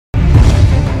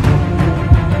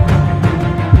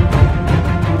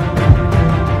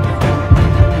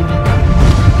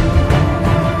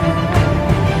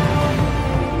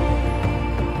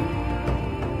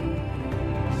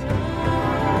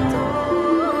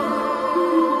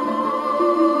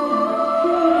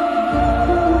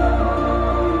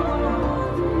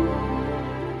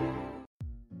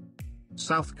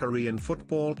South Korean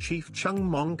football chief Chung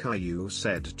Mong-kyu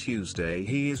said Tuesday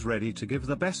he is ready to give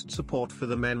the best support for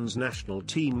the men's national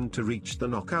team to reach the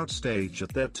knockout stage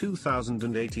at their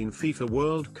 2018 FIFA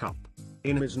World Cup.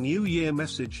 In his New Year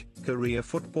message, Korea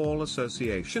Football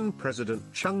Association President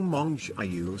Chung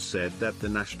Mong-kyu said that the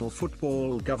national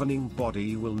football governing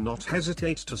body will not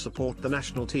hesitate to support the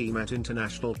national team at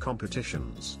international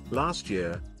competitions. Last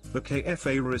year, the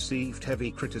KFA received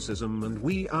heavy criticism and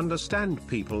we understand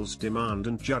people's demand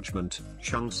and judgment,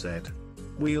 Chung said.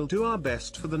 We'll do our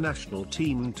best for the national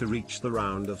team to reach the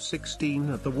round of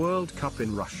 16 at the World Cup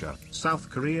in Russia.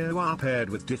 South Korea are paired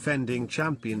with defending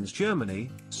champions Germany,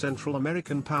 Central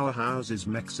American powerhouses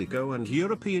Mexico and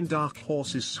European dark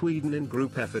horses Sweden in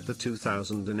Group F at the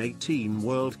 2018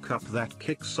 World Cup that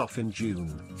kicks off in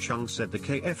June. Chung said the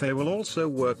KFA will also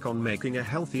work on making a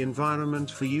healthy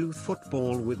environment for youth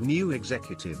football with new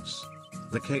executives.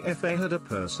 The KFA had a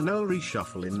personnel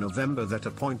reshuffle in November that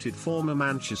appointed former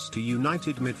Manchester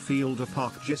United midfielder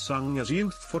Park Ji-sung as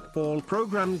Youth Football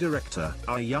Programme Director.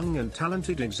 Our young and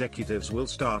talented executives will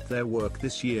start their work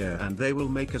this year and they will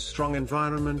make a strong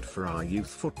environment for our youth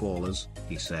footballers,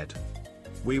 he said.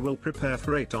 We will prepare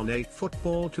for 8-on-8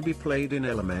 football to be played in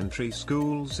elementary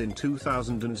schools in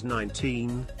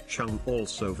 2019. Chung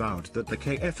also vowed that the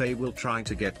KFA will try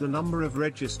to get the number of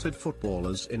registered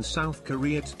footballers in South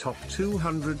Korea to top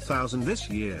 200,000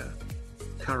 this year.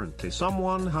 Currently some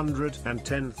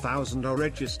 110,000 are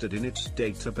registered in its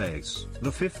database.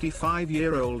 The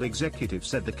 55-year-old executive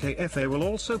said the KFA will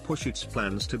also push its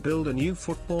plans to build a new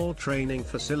football training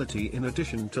facility in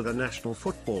addition to the National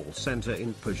Football Center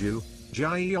in Paju,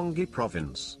 Gyeonggi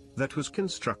Province, that was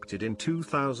constructed in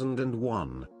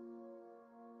 2001.